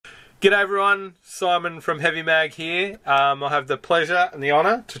G'day everyone, Simon from Heavy Mag here. I have the pleasure and the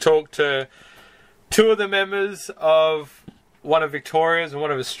honour to talk to two of the members of one of Victoria's and one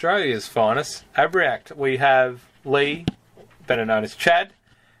of Australia's finest, Abreact. We have Lee, better known as Chad,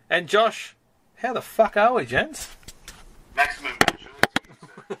 and Josh. How the fuck are we, gents? Maximum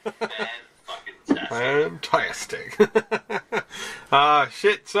maturity. Fantastic.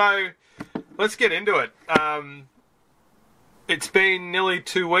 Shit, so let's get into it. It's been nearly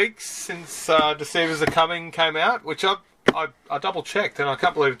 2 weeks since Deceivers Are Coming came out, which I double checked, and I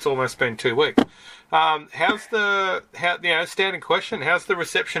can't believe it's almost been 2 weeks. How's the standing question? How's the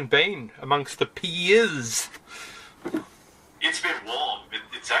reception been amongst the peers? It's been warm.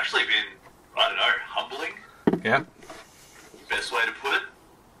 It's actually been, I don't know, humbling. Yeah. Best way to put it.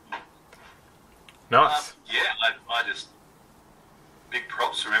 Nice. I just big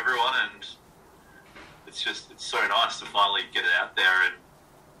props from everyone, and it's so nice to finally get it out there, and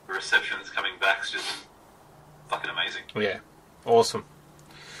the reception that's coming back is just fucking amazing. Yeah, awesome.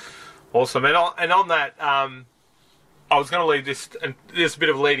 And on that, I was going to leave this, and there's a bit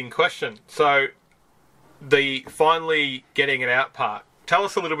of a leading question. So, the finally getting it out part. Tell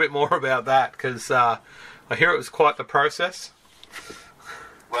us a little bit more about that, because I hear it was quite the process.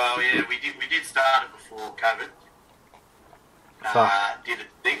 Well, yeah, we did start it before COVID. Did a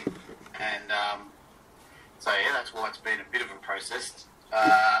thing, and so yeah, that's why it's been a bit of a process.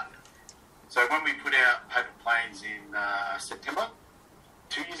 So when we put out Paper Planes in September,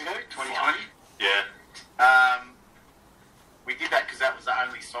 2 years ago, 2020. Yeah. We did that because that was the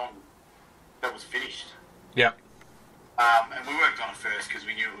only song that was finished. Yeah. And we worked on it first because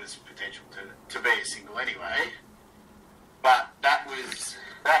we knew it was potential to be a single anyway. But that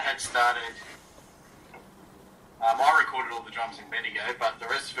had started. I recorded all the drums in Bendigo, but the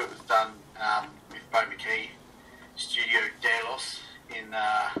rest of it was done with Bo McKee, Studio tireless in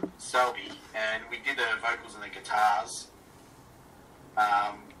Selby, and we did the vocals and the guitars.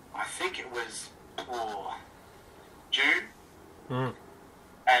 I think it was June, and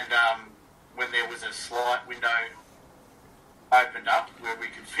when there was a slight window opened up where we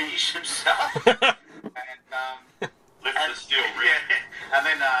could finish some stuff, and lift the steel rig. Yeah, and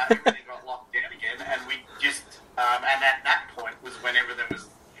then everything got locked down again, and we just and at that point was when everything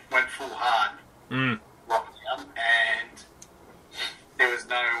went full hard lockdown, and there was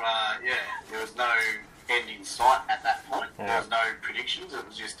no end in sight at that point. Yeah. There was no predictions. It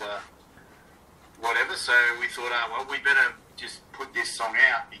was just whatever. So we thought, well, we better just put this song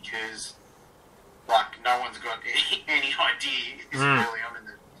out because, like, no one's got any idea. This is early on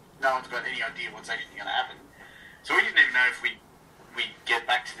no one's got any idea what's actually going to happen. So we didn't even know if we'd get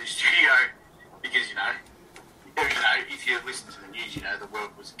back to the studio because, if you listen to the news, the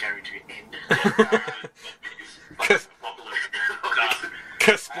world was going to end.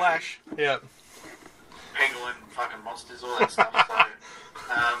 Splash. Yeah. Pangolin fucking monsters, all that stuff.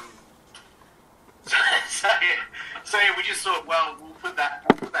 So yeah, we just thought, well, we'll put that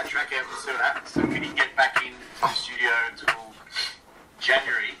track out and see what happens. So we didn't get back into the studio until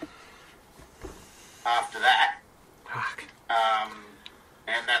January. After that,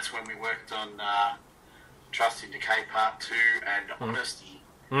 and that's when we worked on Trust in Decay Part 2 and Honesty.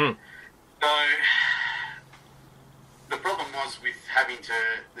 So the problem was with having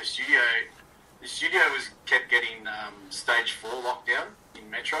the studio kept getting stage 4 lockdown in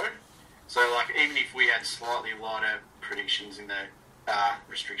Metro. So like even if we had slightly lighter predictions in the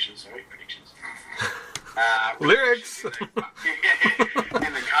Lyrics in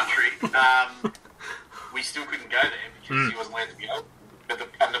the country, we still couldn't go there because he wasn't allowed to be open. But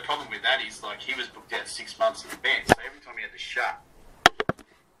the problem with that is, like, he was booked out 6 months in advance, so every time he had to shut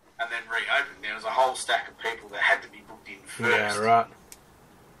and then reopen, there was a whole stack of people that had to be booked in first. Yeah, right.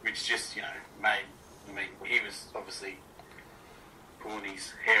 Which just, he was obviously pulling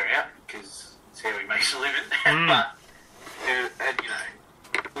his hair out because it's how he makes a living. But,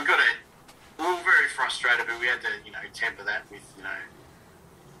 we were very frustrated, but we had to, temper that with,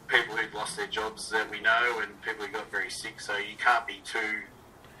 people who'd lost their jobs that we know and people who got very sick, so you can't be too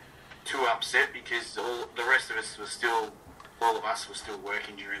upset because all the rest of us all of us were still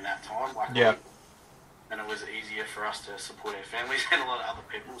working during that time, Yeah. And it was easier for us to support our families than a lot of other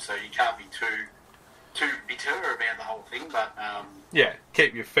people, so you can't be too bitter about the whole thing, but yeah,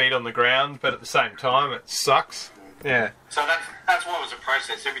 keep your feet on the ground, but at the same time it sucks. Yeah. So that's why it was a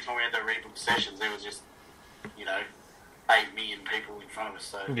process. Every time we had to rebook sessions, there was just 8 million people in front of us.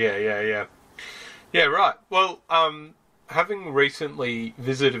 So Yeah, right. Well, having recently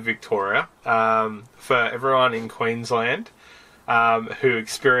visited Victoria, for everyone in Queensland who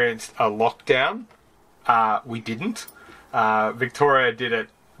experienced a lockdown, we didn't. Victoria did it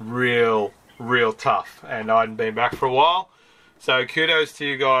real tough, and I hadn't been back for a while. So kudos to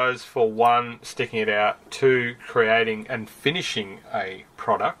you guys for, one, sticking it out, two, creating and finishing a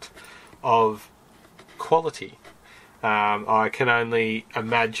product of quality. I can only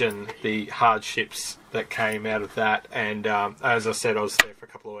imagine the hardships that came out of that, and as I said, I was there for a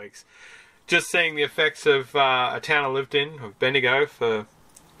couple of weeks. Just seeing the effects of a town I lived in, of Bendigo,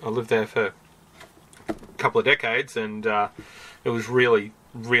 I lived there for a couple of decades, and it was really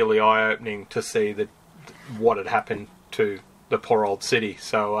eye-opening to see what had happened to the poor old city.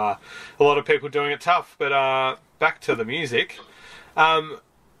 So a lot of people doing it tough. But back to the music.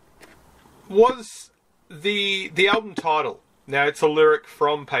 Was the album title, now it's a lyric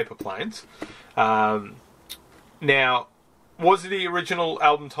from Paper Planes. Now, was the original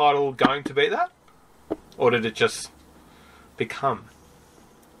album title going to be that? Or did it just become?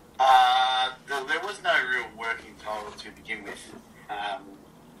 There was no real working title to begin with. I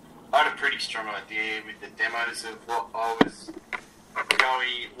had a pretty strong idea with the demos of what I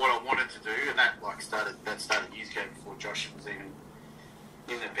wanted to do, and that started years ago before Josh was even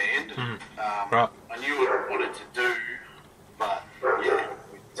in the band. Right. I knew what I wanted to do, but yeah,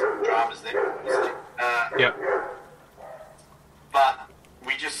 with some dramas there, obviously. Yep. But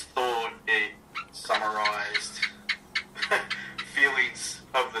we just thought it summarised feelings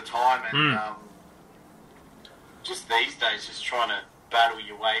of the time, and just these days, just trying to battle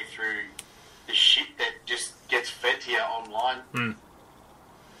your way through the shit that just gets fed to you online and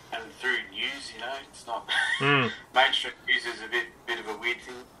through news. It's not mainstream news is a bit of a weird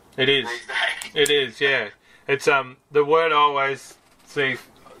thing. It is. These days. It is. Yeah. It's the word I always see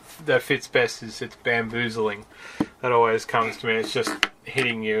that fits best is it's bamboozling. That always comes to me. It's just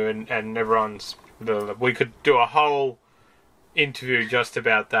hitting you, and everyone's. We could do a whole interview just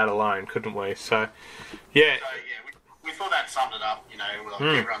about that alone, couldn't we? So, yeah. So, we thought that summed it up.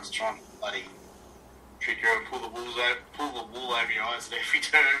 Everyone's trying to bloody trick you and pull the wool over your eyes at every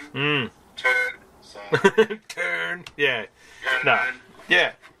turn. So. Turn. Yeah. Turn. No.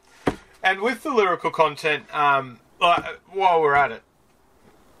 Yeah. And with the lyrical content, while we're at it,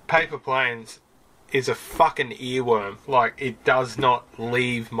 Paper Planes is a fucking earworm. Like, it does not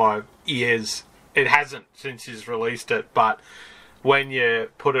leave my ears. It hasn't since he's released it, but when you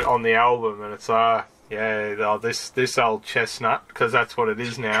put it on the album and it's this old chestnut, because that's what it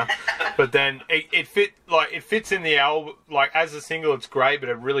is now. But then it fits in the album, like as a single it's great, but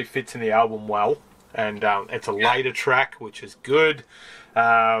it really fits in the album well, and it's a later track, which is good.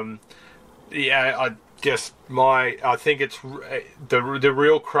 I think it's the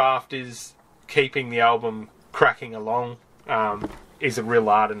real craft is keeping the album cracking along. Is a real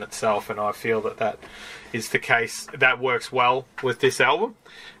art in itself, and I feel that is the case. That works well with this album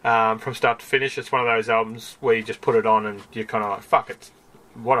from start to finish. It's one of those albums where you just put it on and you're kind of like, fuck it,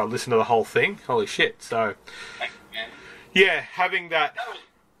 what, I listen to the whole thing, holy shit. So yeah, having that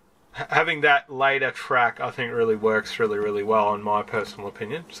later track I think really works really well in my personal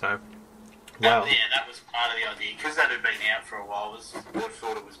opinion. So that was part of the idea, because that had been out for a while. We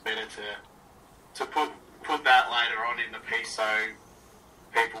thought it was better to put that later on in the piece so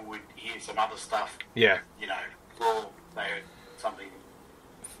people would hear some other stuff. Yeah. Or they heard something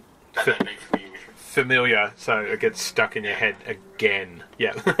that they'd be familiar, so it gets stuck in your head again.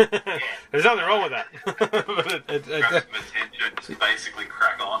 Yeah. There's nothing wrong with that. Grab some attention, just basically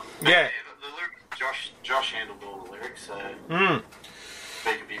crack on. Yeah. The lyrics, Josh handled all the lyrics, so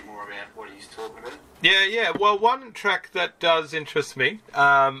speak a bit more about what he's talking about. Yeah. Well, one track that does interest me,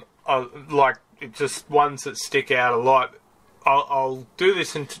 just ones that stick out a lot. I'll do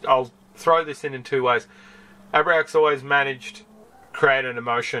this I'll throw this in two ways. Abreact's always managed create an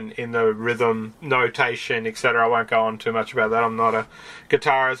emotion in the rhythm, notation, etc. I won't go on too much about that. I'm not a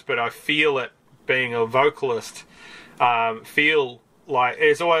guitarist, but I feel it being a vocalist. Feel like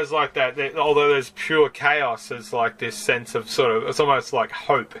it's always like that. Although there's pure chaos, there's like this sense of it's almost like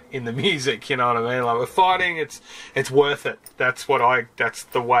hope in the music. You know what I mean? Like we're fighting, it's worth it. That's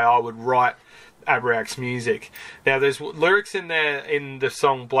the way I would write Abreact's music. Now there's lyrics in there in the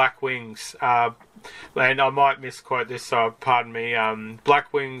song Black Wings, and I might misquote this, so pardon me.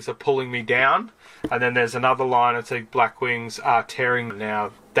 Black wings are pulling me down, and then there's another line that's like black wings are tearing.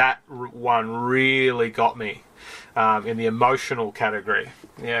 Now that one really got me in the emotional category.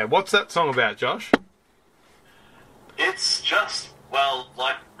 Yeah, what's that song about, Josh? It's just,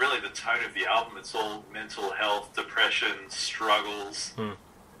 really the tone of the album. It's all mental health, depression, struggles.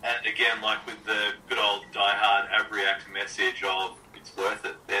 And again, like with the good old diehard Abreact message of it's worth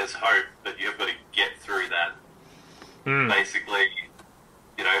it, there's hope, but you've got to get through that. Basically,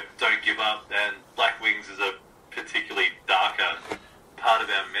 don't give up. And Black Wings is a particularly darker part of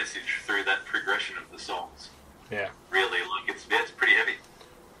our message through that progression of the songs. Yeah. Really, like it's pretty heavy.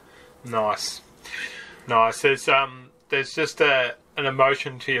 Nice. There's just an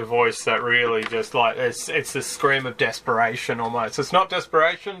emotion to your voice that really just like it's a scream of desperation almost. It's not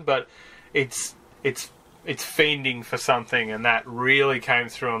desperation, but it's fiending for something, and that really came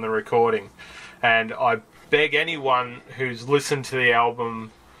through on the recording. And I beg anyone who's listened to the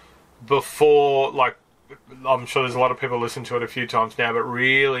album before, like, I'm sure there's a lot of people listen to it a few times now, but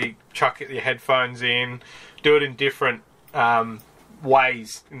really chuck your headphones in, do it in different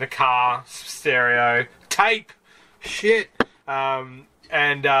ways, in the car, stereo, tape, shit,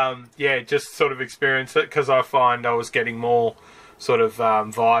 just sort of experience it, because I find I was getting more sort of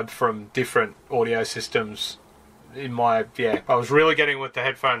vibe from different audio systems in my, I was really getting with the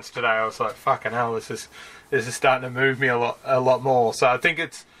headphones today. I was like, fucking hell, this is starting to move me a lot more. So I think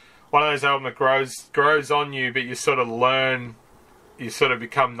it's one of those albums that grows on you, but you sort of learn, you sort of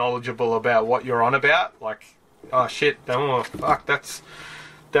become knowledgeable about what you're on about. Like, oh shit, oh fuck, that's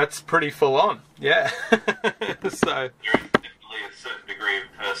pretty full on. Yeah. So There is definitely a certain degree of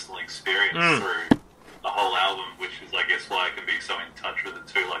personal experience through the whole album, which is, I guess, why I can be so in touch with it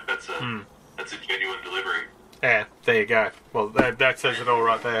too. Like, that's a genuine delivery. Yeah, there you go. Well, that says it all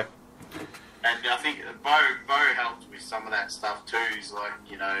right there. And I think Bo helped with some of that stuff too. He's like,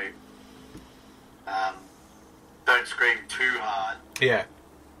 you know, don't scream too hard. Yeah.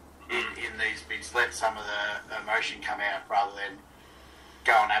 In these bits, let some of the emotion come out rather than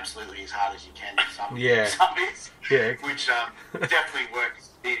going absolutely as hard as you can in some bits. Yeah. Which definitely works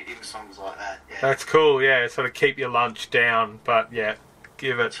in songs like that. Yeah. That's cool. Yeah, sort of keep your lunch down, but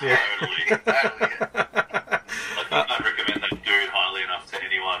give it. Totally. I can't recommend that dude highly enough to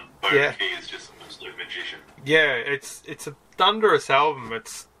anyone. Bo Key is just an absolute magician. Yeah, it's a thunderous album.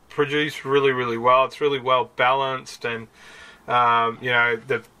 It's produced really, really well. It's really well balanced, and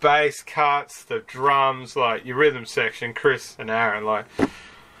the bass cuts, the drums, like your rhythm section, Chris and Aaron, like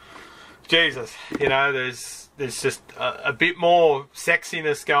Jesus, there's just a bit more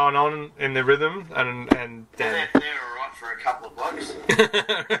sexiness going on in the rhythm, and they're alright for a couple of blokes.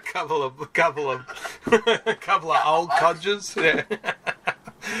 a couple of old codgers, yeah.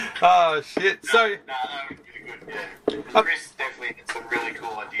 Oh shit! No, that would be good. Yeah, Chris definitely had some really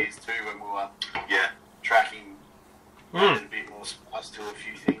cool ideas too when we were tracking. A bit more spice to a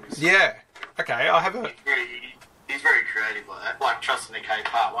few things. Yeah. Okay, I have a. He's very creative like that. Like Trust in the K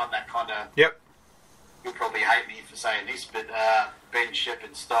Part 1, that kind of. Yep. You'll probably hate me for saying this, but Ben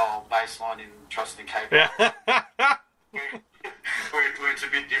Shepherd style bass line in Trust in the K Part. where it's a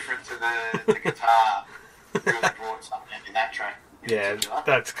bit different to the guitar. Really brought something in that track. Yeah,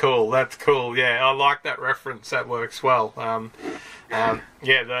 that's cool. Yeah, I like that reference. That works well. When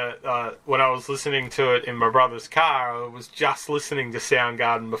I was listening to it in my brother's car, I was just listening to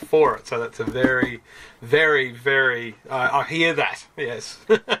Soundgarden before it, so that's a very, very, very. I hear that. Yes,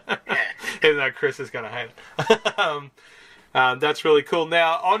 even though Chris is going to hate it. That's really cool.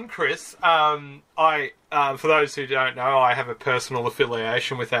 Now, on Chris, for those who don't know, I have a personal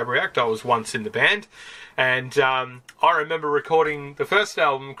affiliation with Abreact. I was once in the band, and I remember recording the first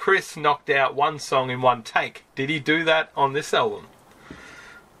album. Chris knocked out one song in one take. Did he do that on this album?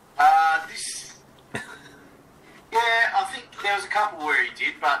 I think there was a couple where he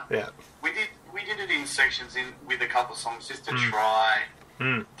did, but we did it in sections with a couple of songs just to try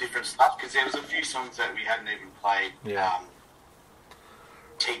different stuff, because there was a few songs that we hadn't even played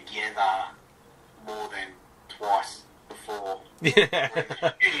together more than twice before.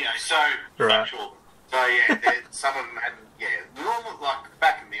 Factual. So some of them hadn't. Normal, like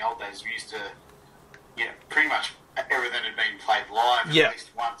back in the old days, we used to, pretty much everything had been played live at least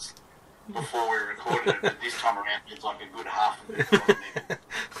once before we recorded it. But this time around, it's like a good half of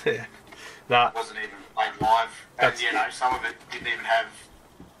it wasn't even played live, and some of it didn't even have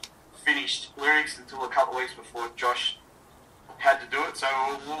finished lyrics until a couple of weeks before Josh had to do it. So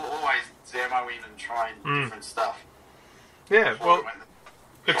we'll always demo in and try different stuff. Yeah, well,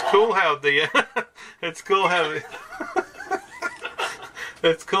 it's cool how the it's cool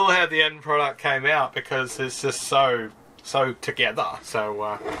how the end product came out, because it's just so together.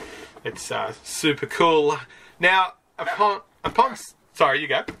 So it's super cool. Now, upon sorry, you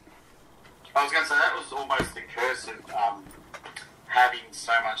go. I was going to say that was almost the curse of having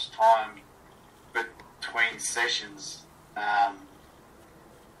so much time between sessions.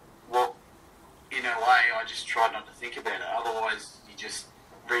 In a way, I just tried not to think about it. Otherwise, you just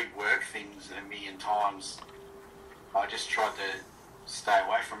rework things a million times. I just tried to stay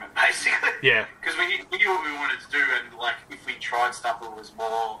away from it, basically. Yeah. Because we knew what we wanted to do, and like if we tried stuff, it was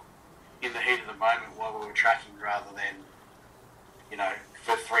more in the heat of the moment while we were tracking, rather than you know,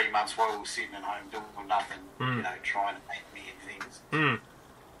 for 3 months while we were sitting at home doing nothing, you know, trying to make me and things.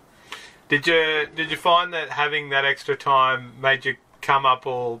 Did you find that having that extra time made you come up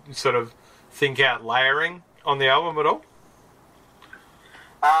or sort of think out layering on the album at all?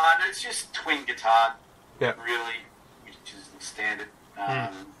 No, it's just twin guitar, Yeah. really, which is the standard.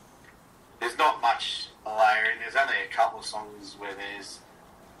 There's not much layering. There's only a couple of songs where there's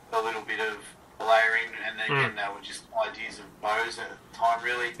a little bit of layering, and again, they were just ideas of bows at the time,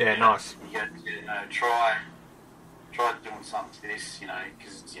 really. Yeah, nice. You got to, you know, try doing something to this, you know,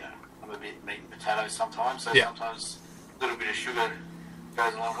 because, you know, I'm a bit meat and potatoes sometimes, so sometimes a little bit of sugar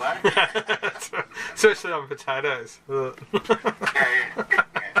goes a long way. Especially on potatoes. yeah.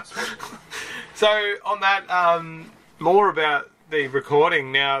 So, on that, more about the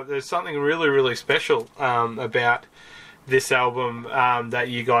recording. Now, there's something really, really special about this album that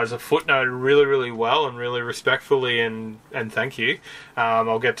you guys have footnoted really, really well and really respectfully, and thank you.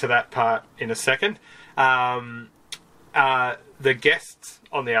 I'll get to that part in a second. The guests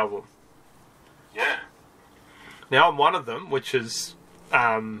on the album. Yeah. Now, I'm one of them, which is,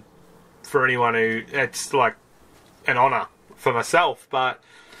 for anyone who, it's like an honour for myself, but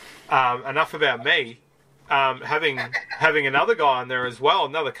enough about me. Having another guy on there as well,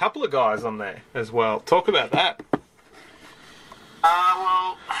 another couple of guys on there as well. Talk about that.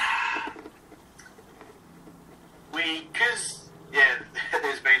 Well, because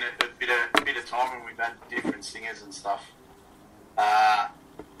there's been a bit of time when we've had different singers and stuff.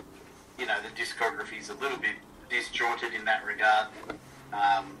 You know, the discography's a little bit disjointed in that regard,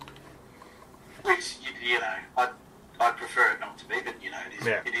 which you know I'd prefer it not to be, but you know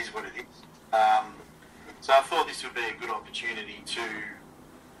it is what it is. So I thought this would be a good opportunity to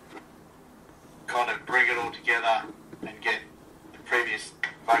kind of bring it all together and get the previous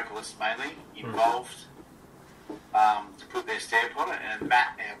vocalists mainly involved, to put their stamp on it. And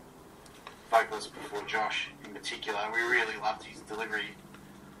Matt, our vocalist before Josh in particular, we really loved his delivery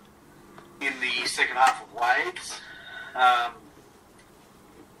in the second half of Waves.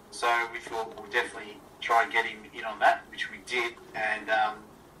 So we thought we'll definitely try and get him in on that, which we did. And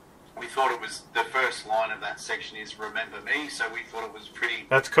we thought it was, the first line of that section is "Remember Me," so we thought it was pretty.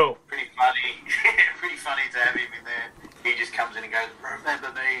 That's cool. Pretty funny, pretty funny to have him in there. He just comes in and goes,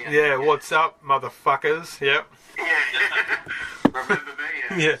 "Remember me." And, yeah, what's up, motherfuckers? Yep. Yeah. Remember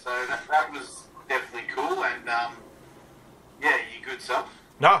me. Yeah. So that was definitely cool, and yeah, you good self.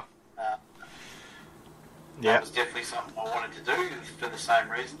 No. That was definitely something I wanted to do for the same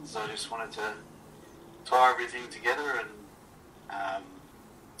reasons. I just wanted to tie everything together and,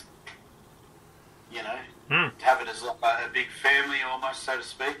 you know, have it as like a big family almost, so to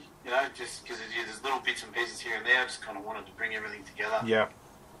speak. You know, just because there's little bits and pieces here and there. I just kind of wanted to bring everything together. Yeah.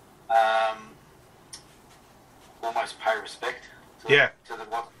 Almost pay respect to the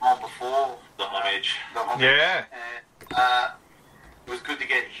what's gone before. The homage. Yeah. And, it was good to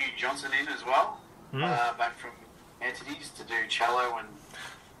get Hugh Johnson in as well. Back from Entities to do cello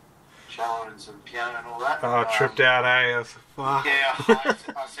and some piano and all that. Oh, tripped out, eh? Fuck. Yeah,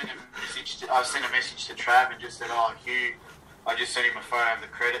 I sent a message to Trav and just said, "Oh, Hugh, I just sent him a photo of the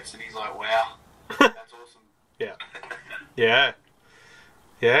credits," and he's like, "Wow, that's awesome." Yeah. Yeah.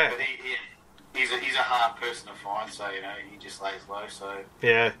 Yeah. But he's a hard person to find, so you know he just lays low. So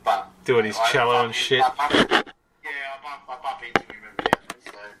yeah, but doing his cello and shit. I bump into him every now and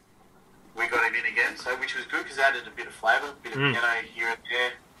then, so we got him in again, so which was good because it added a bit of flavour, a bit of piano here and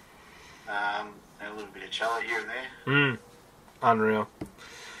there, and a little bit of cello here and there. Unreal.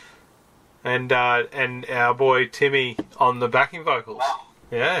 And our boy Timmy on the backing vocals. Wow.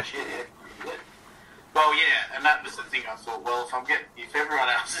 Yeah. Shit, yeah. Well, yeah, and that was the thing. I thought, well, if everyone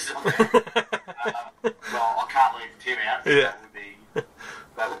else is on there, well, I can't leave Tim out. Yeah.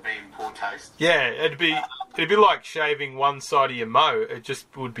 That would be in poor taste. Yeah, it'd be like shaving one side of your mo. It just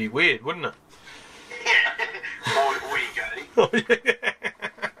would be weird, wouldn't it? Yeah. or your goatee.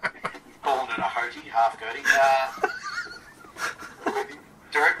 Born in a hotie, half goatee.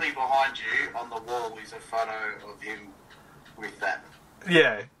 Directly behind you on the wall is a photo of him with that.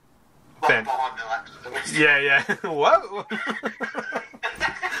 Yeah. Behind the laptop. Yeah. What?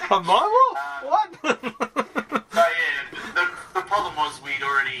 On my wall? What? So yeah, the problem was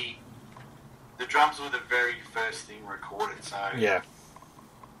the drums were the very first thing recorded, so yeah.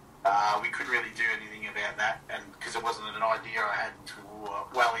 We couldn't really do anything about that, and because it wasn't an idea I had until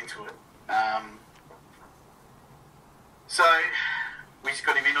well into it. So we just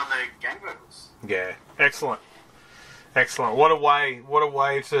got him in on the gang vocals. Yeah, excellent. What a way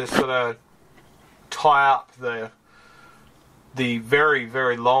to sort of tie up the very,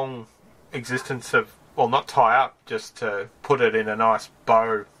 very long existence of well, not tie up, just to put it in a nice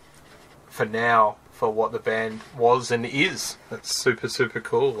bow for now for what the band was and is. That's super, super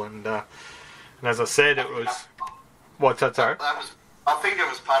cool. And as I said, it was... What's that, sorry? I think it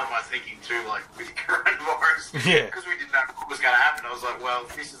was part of my thinking too, like with coronavirus. Yeah. Because we didn't know what was going to happen. I was like, well,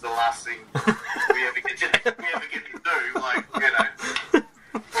 if this is the last thing we ever get to do, like, you know,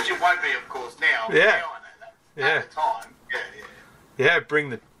 which it won't be, of course, now. Yeah. Now I know that. Yeah. At the time, Yeah, bring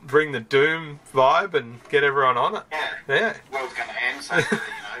the doom vibe and get everyone on it. Yeah. World's going to end, so you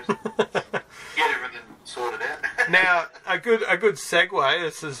know, get everything sorted out. Now, a good segue.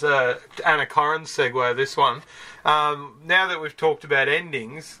 This is Anna Corrin's segue. This one. Now that we've talked about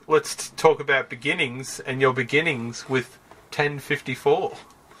endings, let's talk about beginnings and your beginnings with 1054.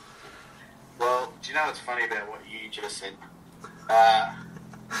 Well, do you know what's funny about what you just said? The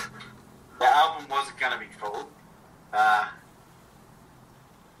album wasn't going to be called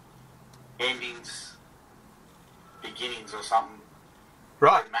Endings, Beginnings or something.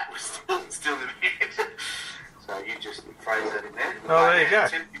 Right. Matt was still in there. So you just phrased that in there. Oh, there you go.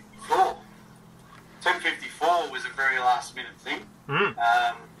 1054. 1054 was a very last minute thing. Mm.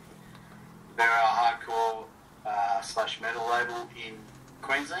 They're a hardcore / metal label in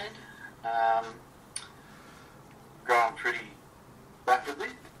Queensland. Growing pretty rapidly.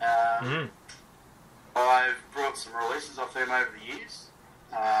 I've brought some releases off them over the years.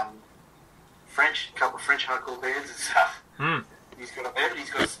 A couple of French hardcore bands and stuff. He's got a band.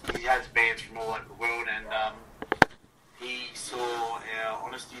 He has bands from all over the world, and he saw our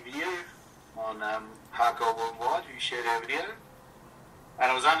Honesty video on Hardcore Worldwide, who shared our video,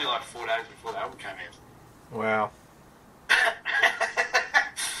 and it was only like 4 days before the album came out. Wow.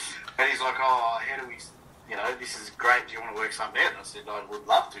 And he's like, "Oh, how do we? You know, this is great. Do you want to work something out?" And I said, "I would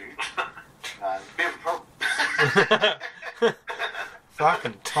love to." Bit of a problem.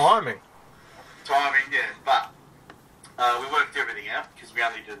 Fucking timing. Timing, yeah, but we worked everything out because we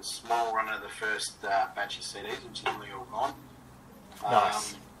only did a small run of the first batch of CDs, which is only all gone.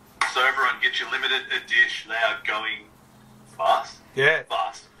 Nice. So everyone, get your limited edition. They are going fast. Yeah.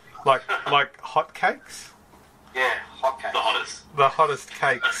 Fast. Like hot cakes? Yeah, hot cakes. The hottest. The hottest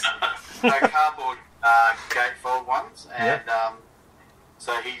cakes. So cardboard gatefold ones, and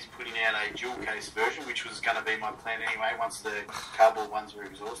so he's putting out a dual case version, which was going to be my plan anyway. Once the cardboard ones were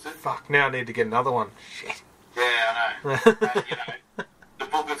exhausted. Fuck! Now I need to get another one. Shit. Yeah, I know. But, you know, the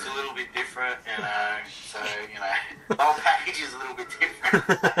booklet's a little bit different, you know. So you know, the whole package is a little bit different.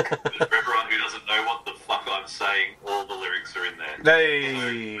 For everyone who doesn't know what the fuck I'm saying, all the lyrics are in there.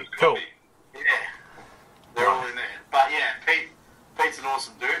 Hey, cool. Yeah, they're all in there. But yeah, Pete's an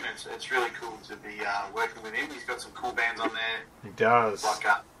awesome dude, and it's really cool to be working with him. He's got some cool bands on there. He does. Like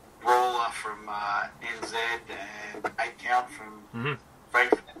Brawler from NZ and 8 Count from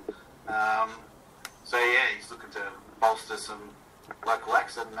Frankfurt. So yeah, he's looking to bolster some local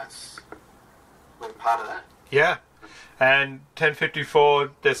acts, and that's part of that. Yeah. And 1054,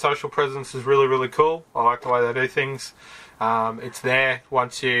 their social presence is really, really cool. I like the way they do things. It's there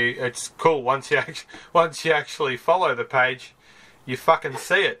it's cool once you actually follow the page. You fucking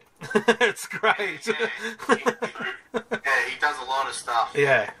see it. It's great. Yeah, he does a lot of stuff.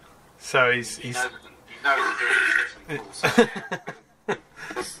 Yeah. So he's he knows what he's doing. It's definitely cool.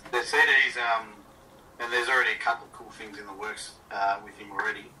 So the CDs, and there's already a couple of cool things in the works with him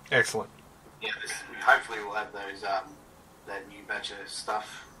already. Excellent. Yeah, hopefully we'll have those that new batch of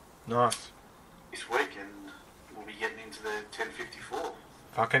stuff. Nice. This week, and we'll be getting into the 1054.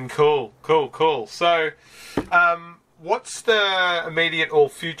 Fucking cool. So, what's the immediate or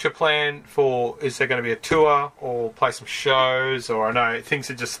future plan for? Is there going to be a tour or play some shows? Or I know things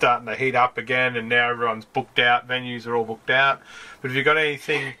are just starting to heat up again, and now everyone's booked out. Venues are all booked out. But have you got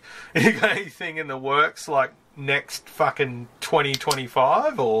anything? Have you got anything in the works like next fucking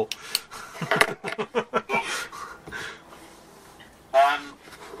 2025 or?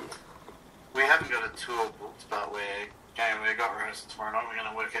 We haven't got a tour booked, but we've got rehearsal tomorrow night. We're going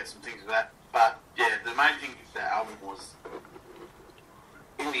to work out some things with that. But yeah, the main thing with the album was,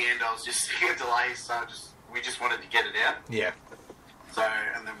 in the end, I was just seeing delays, so we just wanted to get it out. Yeah. So,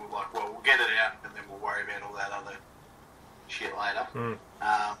 and then we're like, well, we'll get it out, and then we'll worry about all that other shit later.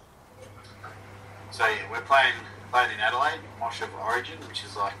 So yeah, we're playing in Adelaide, Mosh of Origin, which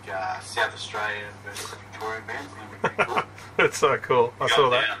is like South Australia versus Victorian band. It's going to be pretty cool. That's so cool. I saw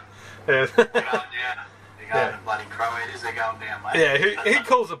that. Yeah. They're going down. They're going to bloody crow eaters. They're going down, mate. Yeah, he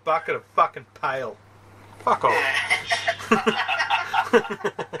calls a bucket a fucking pail. Fuck off. Yeah.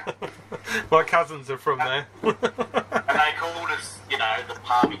 My cousins are from there. And they called us, you know, the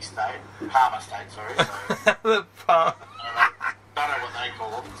Palmer State, sorry. So, The palm. don't know what they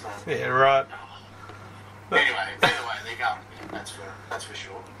call them. So. Yeah, right. Anyway, either way, they're going. That's for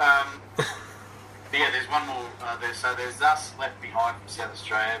sure. But yeah, there's one more. There's us left behind from South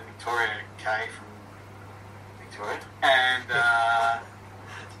Australia, Victoria K from Victoria, and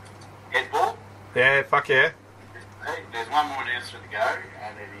Headball. Yeah, fuck yeah. Hey, there's one more announcement to go,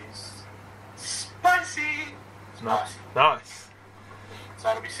 and it is spicy. Spicy. Nice. So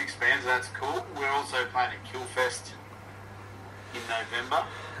it'll be 6 bands. That's cool. We're also playing at Killfest in November,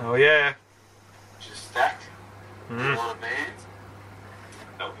 Oh yeah. which is stacked. A lot of bands.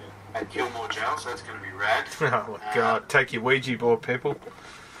 Oh, At Kilmore Jail, so that's going to be rad. Oh my god. Take your Ouija board, people.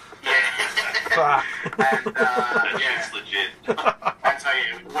 Yeah. Fuck. And yeah. It's legit. And so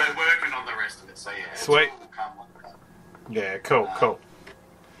yeah, we're working on the rest of it. So yeah, it's Sweet. all will come on the way. Yeah, cool.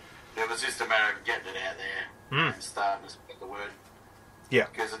 It was just a matter of getting it out there and starting to spread the word. Yeah.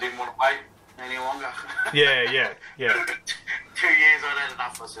 Because I didn't want to wait any longer. Yeah. 2 years I'd had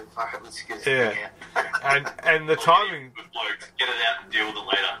enough. I said, fuck it, let's get this thing out. And the timing. With blokes, get it out and deal with it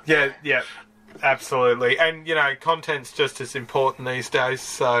later. Yeah, absolutely. And content's just as important these days.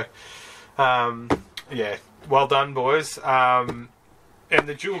 So, yeah, well done, boys. And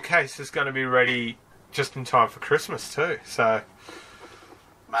the jewel case is going to be ready just in time for Christmas too. So,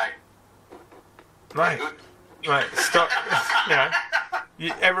 Mate, mate, stock.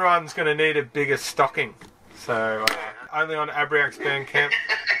 Everyone's going to need a bigger stocking. So, only on Abreact's Bandcamp.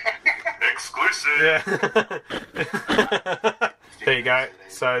 Exclusive. Yeah. There you go.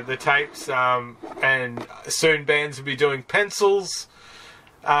 So the tapes, and soon bands will be doing pencils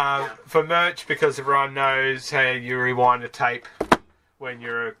for merch, because everyone knows how you rewind a tape when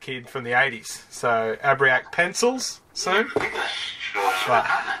you're a kid from the 80s. So Abreact pencils soon.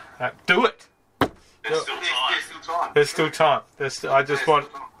 Do it. There's still time. There's still time.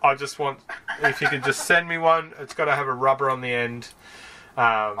 I just want. If you could just send me one, it's got to have a rubber on the end.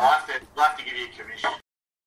 I'll have to give you a commission.